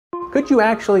Could you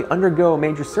actually undergo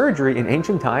major surgery in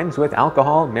ancient times with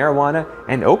alcohol, marijuana,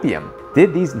 and opium?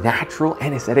 Did these natural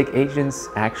anesthetic agents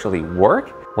actually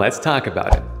work? Let's talk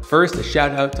about it. First, a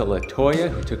shout out to Latoya,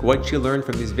 who took what she learned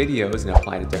from these videos and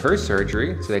applied it to her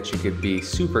surgery so that she could be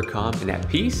super calm and at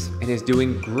peace, and is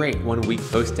doing great 1 week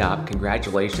post-op.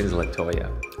 Congratulations,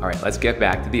 Latoya. All right, let's get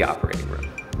back to the operating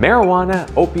room. Marijuana,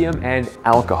 opium, and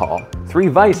alcohol. 3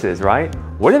 vices, right?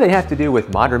 What do they have to do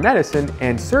with modern medicine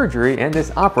and surgery and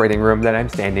this operating room that I'm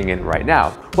standing in right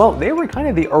now? Well, they were kind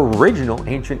of the original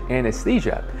ancient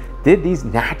anesthesia. Did these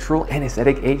natural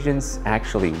anesthetic agents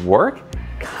actually work?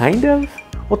 Kind of.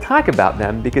 We'll talk about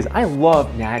them because I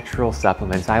love natural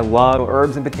supplements. I love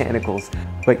herbs and botanicals,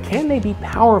 but can they be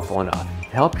powerful enough to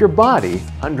help your body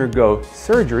undergo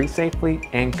surgery safely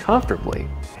and comfortably?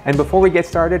 And before we get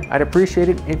started, I'd appreciate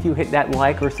it if you hit that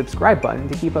like or subscribe button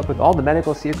to keep up with all the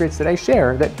medical secrets that I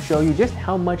share that show you just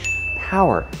how much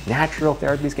power natural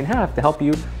therapies can have to help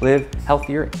you live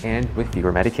healthier and with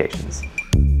fewer medications.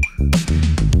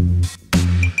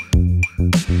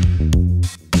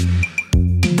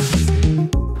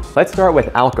 Let's start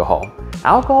with alcohol.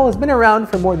 Alcohol has been around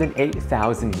for more than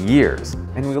 8,000 years,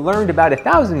 and we learned about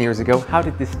 1,000 years ago how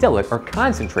to distill it or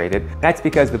concentrate it. That's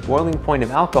because the boiling point of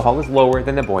alcohol is lower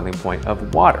than the boiling point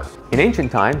of water. In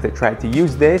ancient times, they tried to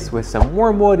use this with some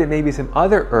wormwood and maybe some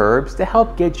other herbs to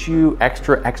help get you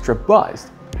extra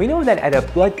buzzed. We know that at a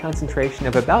blood concentration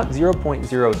of about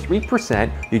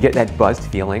 0.03%, you get that buzzed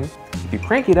feeling. If you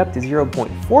crank it up to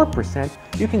 0.4%,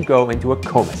 you can go into a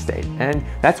coma state. And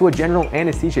that's what general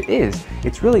anesthesia is.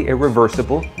 It's really a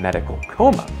reversible medical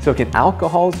coma. So can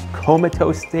alcohol's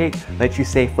comatose state let you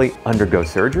safely undergo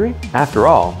surgery? After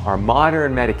all, our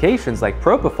modern medications like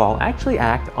propofol actually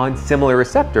act on similar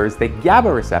receptors, the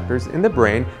GABA receptors in the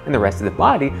brain and the rest of the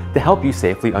body, to help you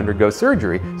safely undergo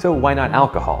surgery. So why not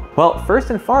alcohol? Well, first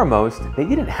and foremost, they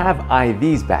didn't have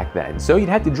IVs back then, so you'd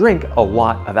have to drink a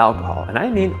lot of alcohol. And I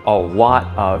mean a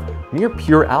lot of near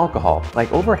pure alcohol,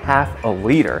 like over half a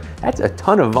liter. That's a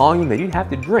ton of volume that you'd have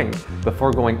to drink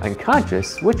before going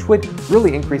unconscious, which would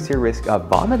really increase your risk of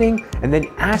vomiting and then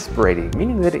aspirating,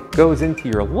 meaning that it goes into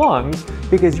your lungs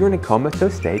because you're in a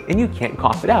comatose state and you can't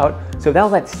cough it out. So all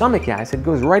that stomach acid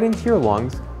goes right into your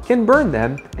lungs, can burn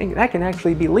them, and that can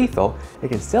actually be lethal. It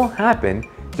can still happen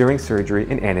during surgery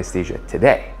and anesthesia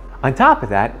today. On top of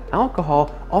that,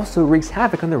 alcohol also wreaks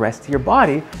havoc on the rest of your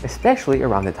body, especially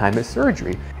around the time of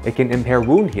surgery. It can impair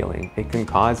wound healing, it can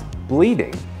cause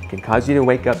bleeding, it can cause you to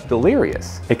wake up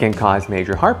delirious, it can cause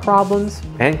major heart problems,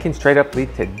 and can straight up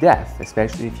lead to death,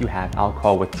 especially if you have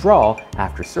alcohol withdrawal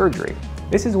after surgery.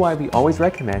 This is why we always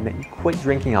recommend that you quit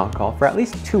drinking alcohol for at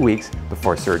least 2 weeks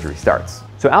before surgery starts.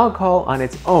 So alcohol on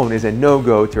its own is a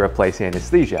no-go to replace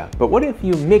anesthesia, but what if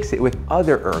you mix it with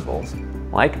other herbals,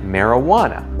 like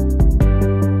marijuana?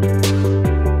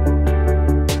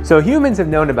 So humans have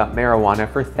known about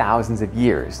marijuana for thousands of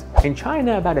years. In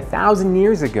China, about 1,000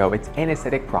 years ago, its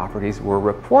anesthetic properties were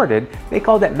reported. They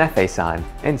called it methacin,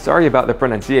 and sorry about the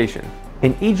pronunciation.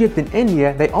 In Egypt and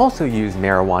India, they also used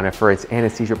marijuana for its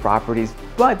anesthesia properties,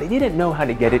 but they didn't know how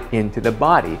to get it into the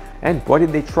body. And what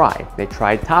did they try? They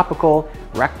tried topical,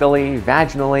 rectally,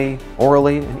 vaginally,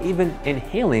 orally, and even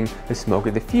inhaling the smoke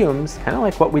of the fumes, kind of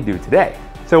like what we do today.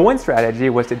 So one strategy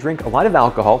was to drink a lot of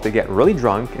alcohol to get really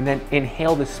drunk and then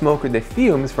inhale the smoke or the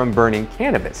fumes from burning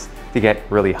cannabis to get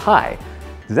really high.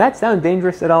 Does that sound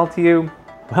dangerous at all to you?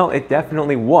 Well, it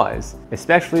definitely was,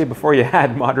 especially before you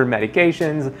had modern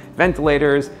medications,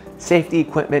 ventilators, safety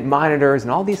equipment, monitors,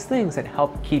 and all these things that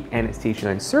help keep anesthesia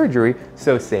and surgery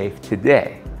so safe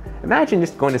today. Imagine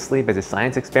just going to sleep as a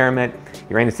science experiment,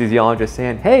 your anesthesiologist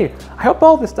saying, "Hey, I hope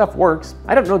all this stuff works.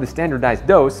 I don't know the standardized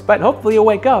dose, but hopefully you'll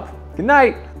wake up. Good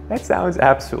night." That sounds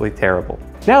absolutely terrible.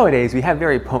 Nowadays, we have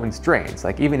very potent strains,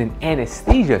 like even an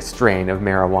anesthesia strain of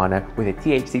marijuana with a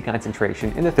THC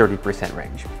concentration in the 30%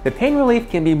 range. The pain relief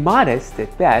can be modest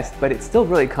at best, but it's still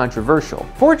really controversial.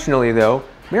 Fortunately though,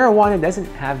 marijuana doesn't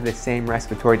have the same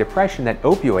respiratory depression that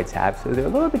opioids have, so they're a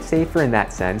little bit safer in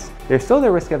that sense. There's still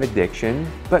the risk of addiction,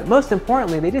 but most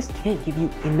importantly, they just can't give you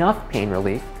enough pain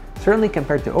relief, certainly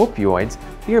compared to opioids,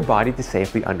 for your body to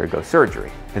safely undergo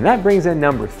surgery. And that brings in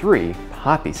number 3,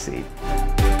 poppy seed.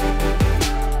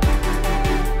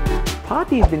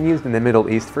 Poppy has been used in the Middle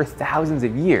East for thousands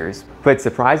of years, but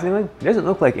surprisingly, it doesn't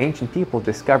look like ancient people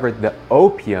discovered the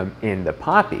opium in the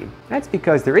poppy. That's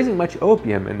because there isn't much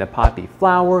opium in the poppy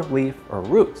flower, leaf, or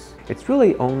roots. It's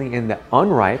really only in the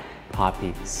unripe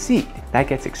poppy seed. That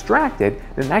gets extracted,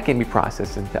 then that can be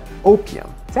processed into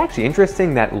opium. It's actually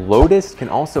interesting that lotus can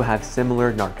also have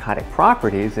similar narcotic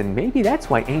properties, and maybe that's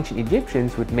why ancient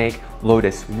Egyptians would make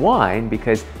lotus wine,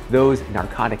 because those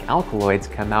narcotic alkaloids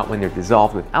come out when they're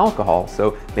dissolved with alcohol,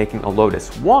 so making a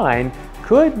lotus wine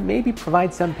could maybe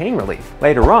provide some pain relief.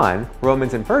 Later on,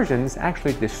 Romans and Persians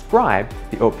actually described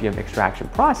the opium extraction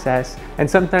process, and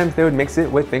sometimes they would mix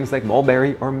it with things like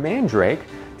mulberry or mandrake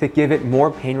to give it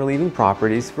more pain-relieving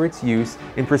properties for its use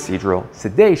in procedural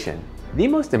sedation. The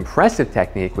most impressive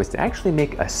technique was to actually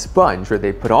make a sponge where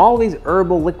they put all these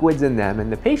herbal liquids in them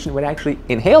and the patient would actually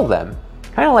inhale them.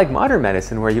 Kind of like modern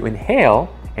medicine where you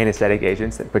inhale anesthetic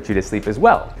agents that put you to sleep as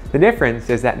well. The difference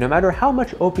is that no matter how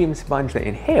much opium sponge they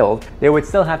inhaled, they would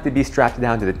still have to be strapped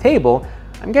down to the table,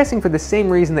 I'm guessing for the same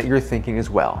reason that you're thinking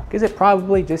as well, because it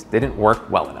probably just didn't work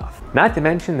well enough. Not to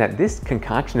mention that this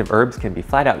concoction of herbs can be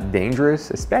flat out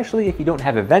dangerous, especially if you don't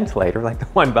have a ventilator like the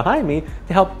one behind me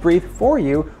to help breathe for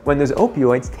you when those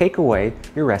opioids take away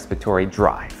your respiratory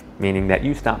drive, meaning that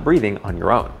you stop breathing on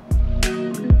your own.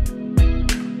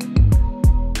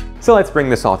 So let's bring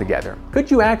this all together.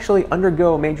 Could you actually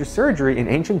undergo major surgery in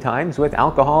ancient times with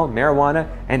alcohol, marijuana,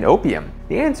 and opium?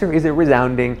 The answer is a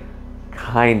resounding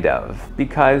kind of,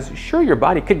 because sure, your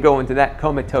body could go into that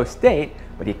comatose state,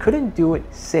 but you couldn't do it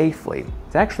safely.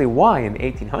 It's actually why in the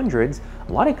 1800s,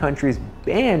 a lot of countries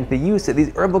banned the use of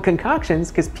these herbal concoctions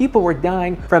because people were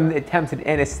dying from the attempted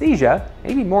anesthesia,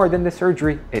 maybe more than the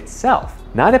surgery itself.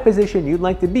 Not a position you'd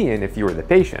like to be in if you were the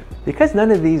patient. Because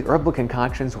none of these herbal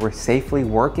concoctions were safely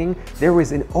working, there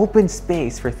was an open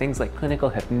space for things like clinical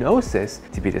hypnosis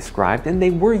to be described, and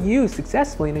they were used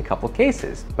successfully in a couple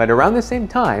cases. But around the same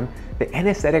time, the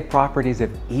anesthetic properties of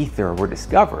ether were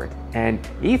discovered, and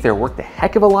ether worked a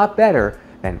heck of a lot better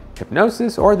than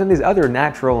hypnosis or than these other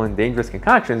natural and dangerous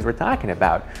concoctions we're talking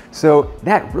about. So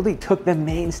that really took the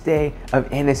mainstay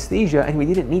of anesthesia, and we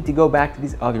didn't need to go back to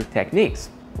these other techniques.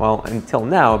 Well, until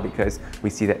now, because we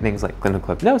see that things like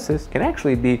clinical hypnosis can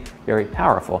actually be very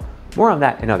powerful. More on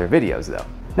that in other videos though.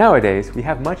 Nowadays, we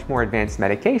have much more advanced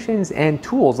medications and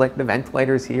tools like the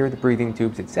ventilators here, the breathing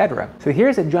tubes, etc. So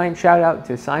here's a giant shout out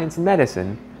to science and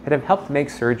medicine that have helped make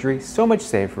surgery so much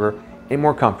safer and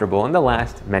more comfortable in the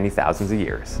last many thousands of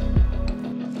years.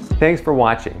 Thanks for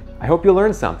watching. I hope you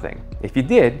learned something. If you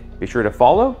did, be sure to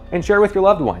follow and share with your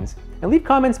loved ones. And leave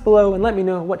comments below and let me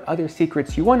know what other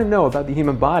secrets you want to know about the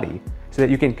human body so that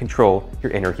you can control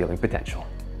your inner healing potential.